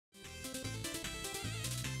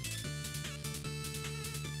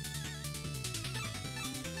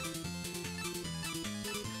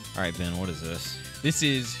All right, Ben, what is this? This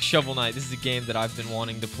is Shovel Knight. This is a game that I've been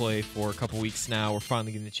wanting to play for a couple weeks now. We're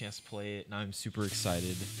finally getting the chance to play it, and I'm super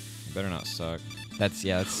excited. It better not suck. That's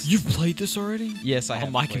You've played this already? Yes, I have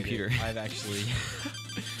on my played computer. It. I've actually.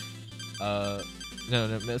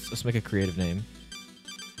 No. Let's make a creative name.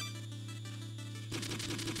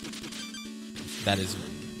 That is.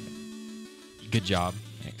 Good job.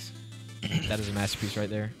 Thanks. That is a masterpiece right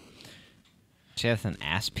there. See, that's an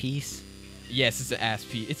ass piece? Yes, it's an ass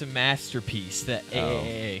piece. It's a masterpiece. That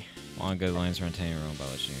AAA. Long good lines for entertaining your own by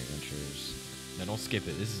legendary adventures. No, don't skip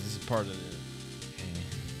it. This is part of it.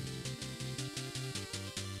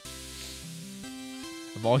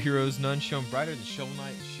 Of all heroes, none shone brighter than Shovel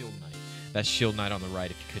Knight and Shield Knight. That's Shield Knight on the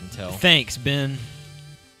right, if you couldn't tell. Thanks, Ben.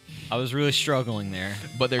 I was really struggling there.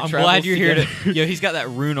 But they're I'm glad you're here together. to... Yo, he's got that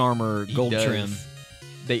rune armor gold trim.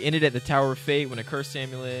 They ended at the Tower of Fate when a cursed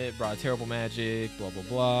amulet brought terrible magic, blah, blah,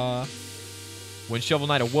 blah. When Shovel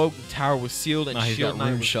Knight awoke, the tower was sealed and Shield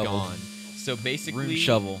Knight was gone. So basically... Rune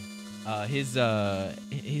shovel. His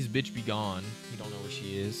bitch be gone. You don't know where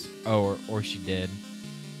she is. Oh, or she dead.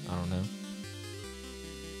 I don't know.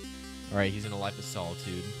 Alright, he's in a life of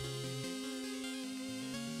solitude.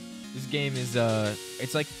 This game is,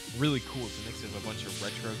 it's like really cool. It's a mix of a bunch of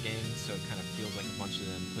retro games, so it kind of feels like a bunch of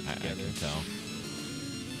them put together. I can tell.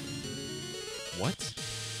 What?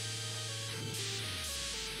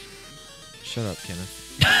 Shut up,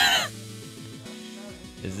 Kenneth.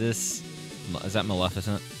 Is that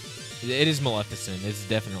Maleficent? It is Maleficent. It's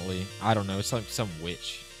definitely, I don't know, it's like some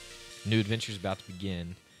witch. New adventure's about to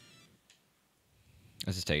begin.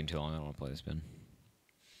 This is taking too long. I don't want to play this, Ben.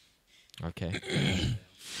 Okay.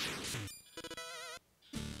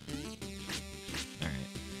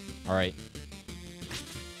 Alright.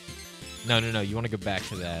 No. You want to go back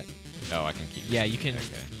to that. Oh, I can keep. Yeah, you can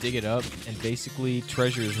dig it up, and basically,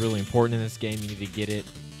 treasure is really important in this game. You need to get it.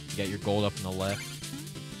 You got your gold up on the left.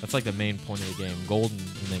 That's like the main point of the game. Gold and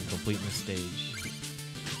then completing the stage.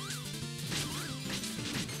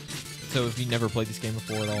 So, if you never played this game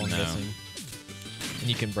before at all, I'm guessing. And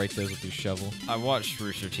you can break those with your shovel. I watched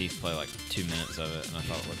Rooster Teeth play like 2 minutes of it, and I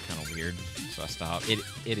thought it looked kind of weird, so I stopped. It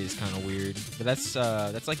is kind of weird, but that's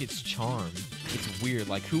like its charm. It's weird.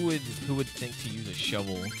 Like who would think to use a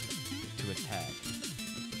shovel to attack?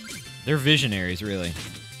 They're visionaries, really.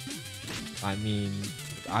 I mean,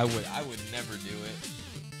 I would never do it,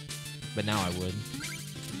 but now I would.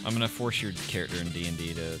 I'm gonna force your character in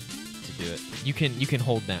D&D to do it. You can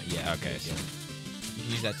hold down. Yeah. Okay. So. You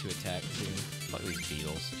can use that to attack too. Like these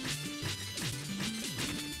beetles.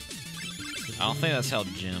 I don't think that's how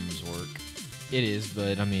gems work. It is,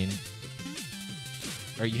 but I mean,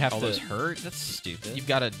 or you have to. Those hurt? That's stupid. You've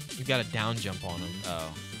got to down jump on them.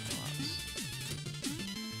 Oh.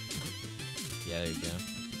 Yeah, there you go.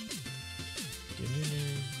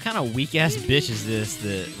 What kind of weak ass bitch is this?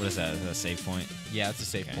 What is that? Is that a save point? Yeah, it's a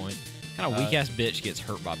save point. What kind of weak ass bitch gets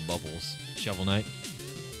hurt by bubbles? Shovel Knight.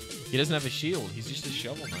 He doesn't have a shield. He's just a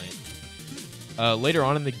Shovel Knight. Later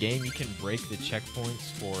on in the game, you can break the checkpoints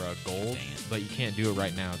for gold, but you can't do it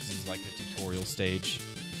right now. This is like the tutorial stage.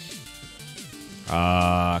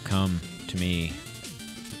 Come to me.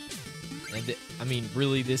 And I mean,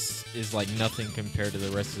 really, this is like nothing compared to the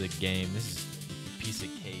rest of the game. This is a piece of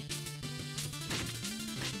cake.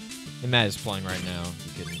 And Matt is playing right now.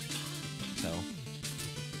 You couldn't tell.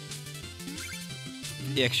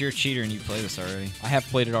 Yeah, 'cause you're a cheater and you play this already. I have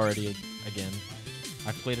played it already again.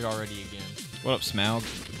 I've played it already again. What up, Smaug?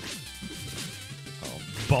 Oh,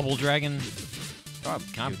 Bubble Dragon? Oh,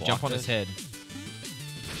 can I jump on his head?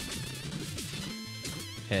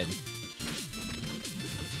 Head.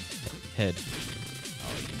 Oh, you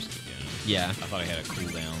just keep doing it. Yeah. I thought I had a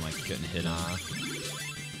cooldown, like you couldn't hit him. Nah.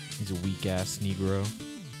 He's a weak ass Negro.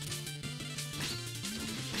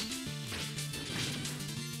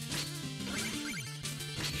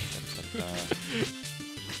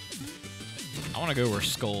 I want to go where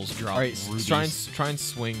skulls drop. All right, rubies. try and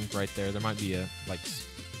swing right there. There might be a what?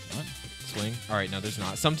 Swing? All right, no, there's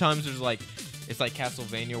not. Sometimes there's like it's like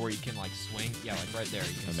Castlevania where you can like swing. Yeah, like right there.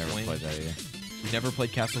 You can I've never swing. played that either. You never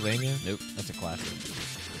played Castlevania? Nope. That's a classic.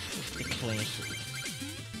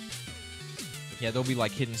 Yeah, there'll be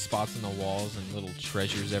like hidden spots in the walls and little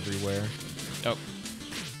treasures everywhere. Oh.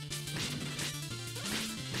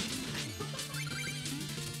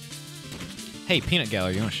 Hey, Peanut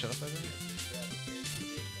Gallery, you want to shut up over there?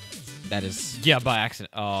 That is... Yeah, by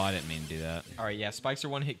accident. Oh, I didn't mean to do that. All right, yeah, spikes are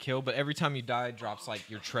one-hit kill, but every time you die, it drops like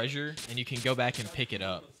your treasure, and you can go back and pick it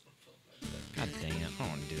up. God dang it. I don't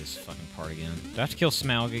want to do this fucking part again. Do I have to kill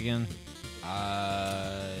Smaug again?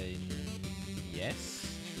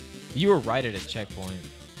 Yes. You were right at a checkpoint.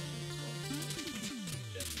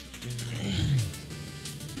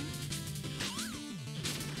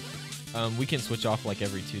 We can switch off like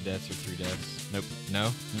every 2 deaths or 3 deaths. Nope.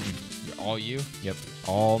 No? You're all you? Yep.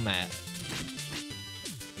 All Matt.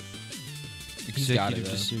 He's got it, Executive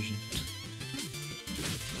though. decision.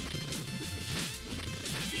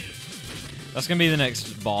 That's gonna be the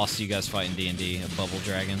next boss you guys fight in D&D, a bubble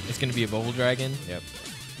dragon. It's gonna be a bubble dragon? Yep.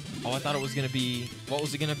 Oh, I thought it was gonna be... What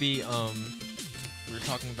was it gonna be? We were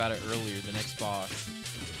talking about it earlier, the next boss.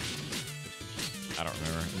 I don't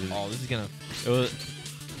remember. Oh, this is gonna...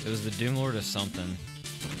 It was the Doom Lord or something.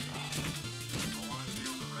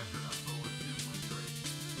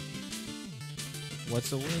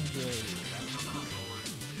 What's a wind rate?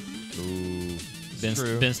 Ooh.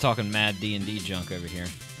 True. Ben's talking mad D&D junk over here.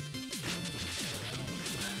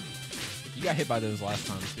 You got hit by those last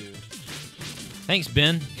time, too. Thanks,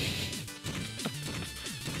 Ben.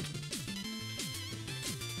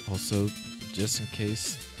 Also, just in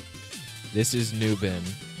case, this is new Ben.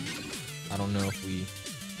 I don't know if we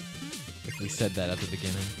said that at the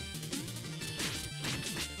beginning.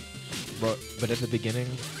 But at the beginning,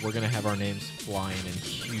 we're gonna have our names flying in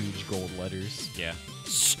huge gold letters. Yeah.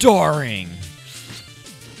 Starring.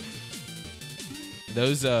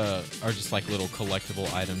 Those are just like little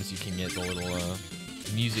collectible items you can get, the little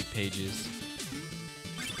music pages.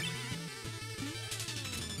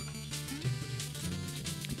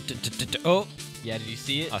 Oh, Yeah, did you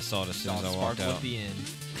see it? I saw it as soon as I walked Sparkle out. at the end.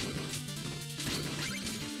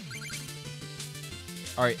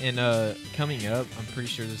 Alright, and coming up, I'm pretty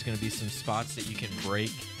sure there's going to be some spots that you can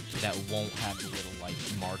break that won't have the little like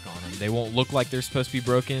mark on them. They won't look like they're supposed to be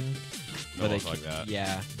broken, but they look like that.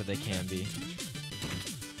 Yeah, but they can be.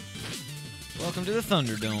 Welcome to the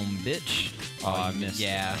Thunderdome, bitch. Oh, I missed.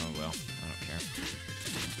 Yeah. Oh well, I don't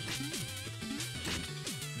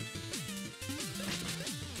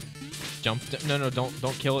care. No,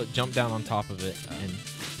 don't kill it. Jump down on top of it and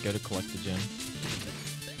go to collect the gem.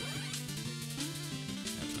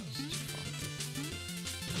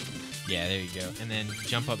 Yeah, there you go. And then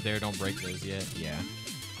jump up there. Don't break those yet. Yeah.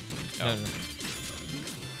 No.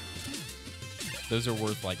 Those are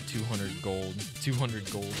worth like 200 gold.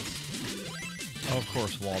 200 gold. Oh, of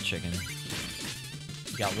course, wall chicken.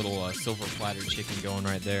 You got little silver platter chicken going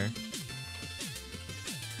right there.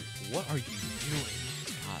 What are you doing?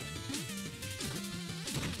 God.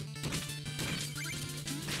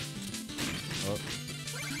 Oh.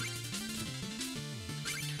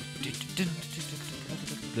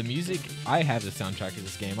 The music, I have the soundtrack of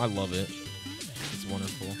this game. I love it. It's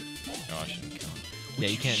wonderful. Oh, I shouldn't kill him. Yeah,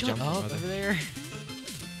 you can't jump up from over there.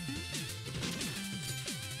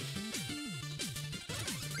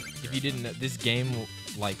 If you didn't know, this game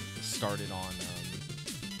like started on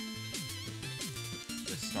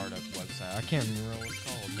the startup website. I can't remember what it's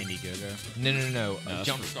called. Indiegogo. No. that's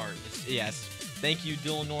Jumpstart. Yes. Thank you,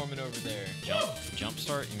 Dylan Norman over there.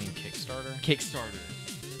 Jumpstart? You mean Kickstarter? Kickstarter.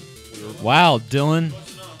 Wow, Dylan.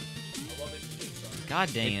 God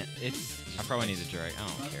dang it. It's. I probably need to drag. I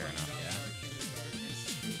don't care enough.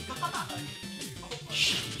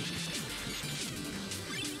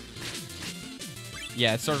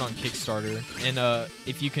 Yeah, it started on Kickstarter, and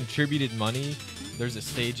if you contributed money, there's a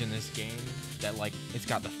stage in this game that like it's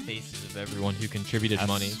got the faces of everyone who contributed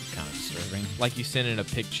money. Kind of disturbing. Like you send in a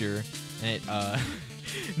picture, and it,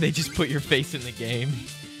 they just put your face in the game.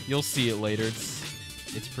 You'll see it later.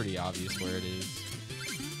 It's pretty obvious where it is.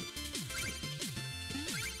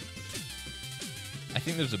 I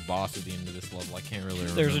think there's a boss at the end of this level. I can't really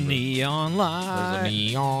remember. There's a neon light. There's a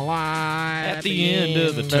neon light at the end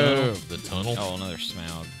of the tunnel. The tunnel. Oh, another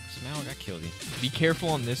Smaug. Smaug, I killed you. Be careful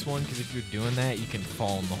on this one, because if you're doing that, you can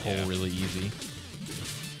fall in the hole Yeah. really easy.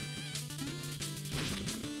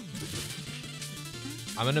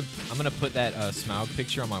 I'm gonna put that Smaug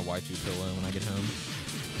picture on my waifu pillow when I get home.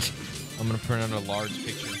 I'm gonna print out a large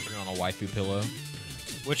picture and put it on a waifu pillow.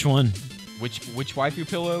 Which one? Which waifu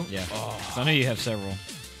pillow? Yeah. Oh, I know you have several.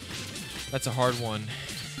 that's a hard one.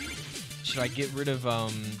 Should I get rid of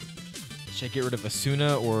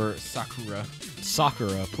Asuna or Sakura?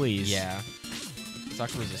 Sakura, please. Yeah.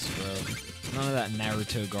 Sakura's a scrub. None of that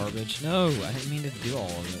Naruto garbage. No, I didn't mean to do all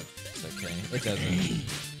of it. It's okay. It doesn't.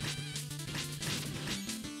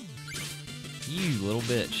 You little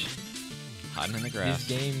bitch. Hiding in the grass.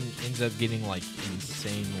 This game ends up getting like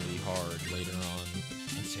insanely hard later on.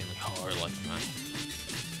 Insanely hard, like I'm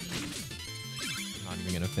not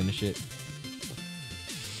even gonna finish it.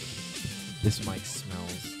 This mic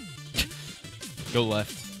smells. Go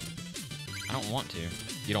left. I don't want to.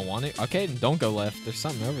 You don't want it? Okay, then don't go left. There's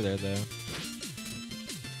something over there though.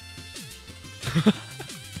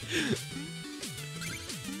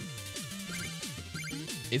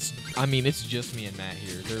 I mean, it's just me and Matt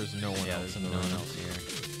here. There's no one else in the room. else here.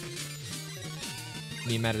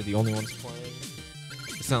 Me and Matt are the only ones playing.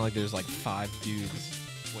 It's not like there's like 5 dudes.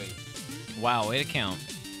 Wait, Wow, way to count.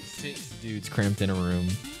 6 dudes cramped in a room.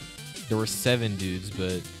 There were 7 dudes,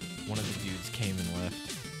 but one of the dudes came and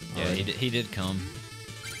left. Yeah, he did come.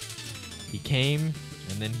 He came,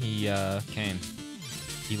 and then he Came.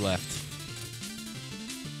 he left.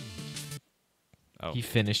 Oh. He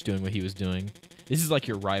finished doing what he was doing. This is like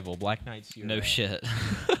your rival. Black Knight's your... No shit.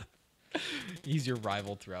 He's your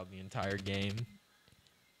rival throughout the entire game.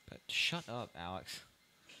 Shut up, Alex.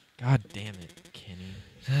 God damn it, Kenny.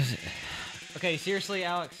 Okay, seriously,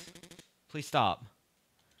 Alex. Please stop.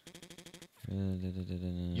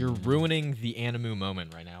 You're ruining the Animu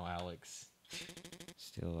moment right now, Alex.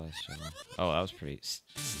 Steal thyself. Oh, that was pretty.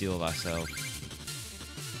 Steal thyself.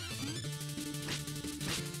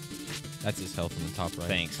 That's his health on the top right.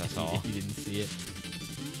 Thanks, that's all. If you didn't see it.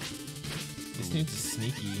 This dude's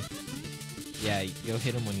sneaky. Yeah, go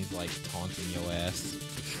hit him when he's like taunting your ass.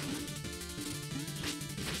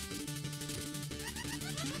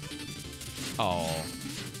 Oh.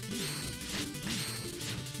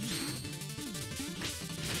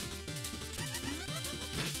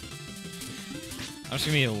 I'm just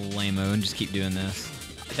gonna be a lame-o and just keep doing this.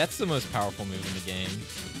 That's the most powerful move in the game.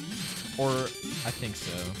 Or, I think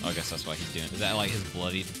so. Oh, I guess that's why he's doing it. Is that like his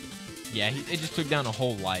bloodied? Yeah, it just took down a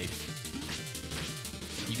whole life.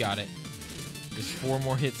 You got it. There's 4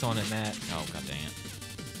 more hits on it, Matt. Oh, god dang it.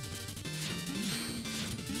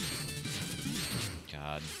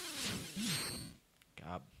 God.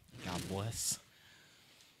 God bless.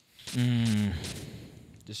 Mm.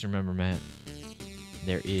 Just remember, Matt,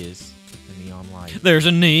 there is a neon light. There's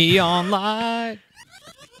a neon light.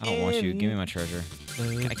 I don't want you. Give me my treasure.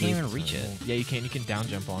 I can't even reach it. Yeah, you can. You can down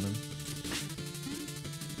jump on him.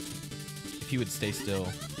 If he would stay still.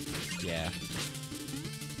 Yeah.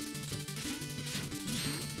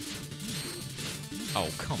 Oh,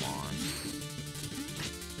 come on.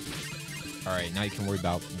 Alright, now you can worry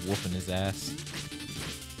about whooping his ass.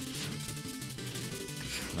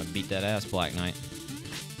 I'm gonna beat that ass, Black Knight.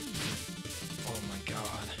 Oh my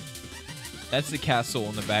god. That's the castle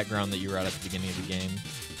in the background that you were at the beginning of the game.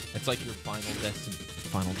 It's like your final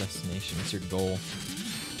destination. It's your goal.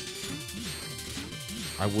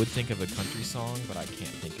 I would think of a country song, but I can't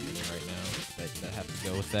think of any right now that have to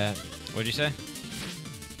go with that. What'd you say?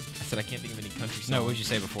 I said I can't think of any country songs. No, what'd you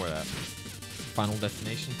say before that? Final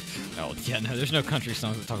Destination. Oh, yeah, no, there's no country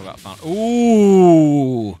songs that talk about fountain.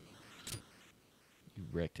 Ooh! You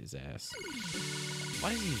wrecked his ass.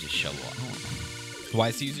 Why does he use a shovel? I don't know.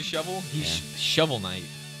 Why does he use a shovel? He's Shovel Knight.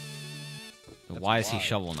 Why is he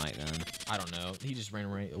Shovel Knight, then? I don't know. He just ran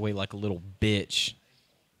away like a little bitch.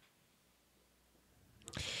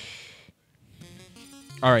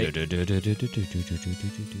 All right.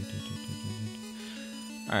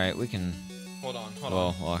 All right, we can... Hold on.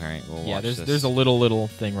 Well, all right, we'll watch this. There's a little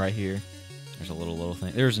thing right here. There's a little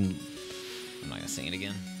thing. I'm not gonna sing it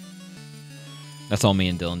again. That's all me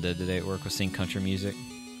and Dylan did today at work, was sing country music.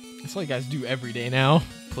 That's all you guys do every day now.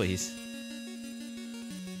 Please.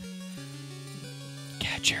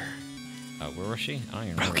 Catcher. Where was she? I don't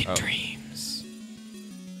even remember. Broken dreams.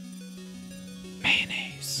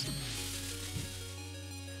 Mayonnaise.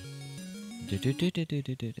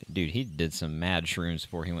 Dude, he did some mad shrooms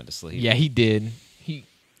before he went to sleep. Yeah, he did. He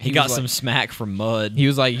got was some like, smack from Mud. He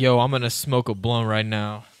was like, "Yo, I'm gonna smoke a blunt right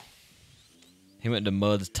now." He went to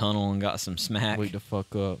Mud's tunnel and got some smack. Wake the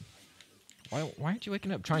fuck up. Why aren't you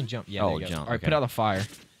waking up? Try and jump. Yeah, Oh, there you go. jump, All right, okay. put out the fire.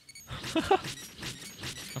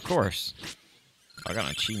 Of course. I got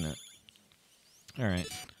an achievement. All right.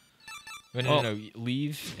 No,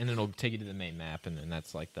 leave, and it'll take you to the main map, and then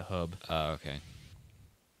that's like the hub. Okay.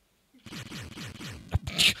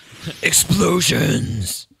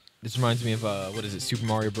 Explosions! This reminds me of, what is it, Super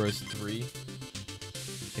Mario Bros. 3?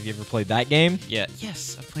 Have you ever played that game? Yeah.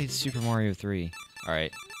 Yes, I played Super Mario 3. All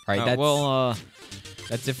right. All right,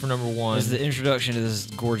 That's it for number 1. this is the introduction to this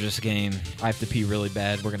gorgeous game. I have to pee really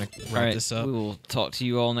bad. We're going to All wrap right, this up. we will talk to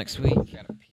you all next week.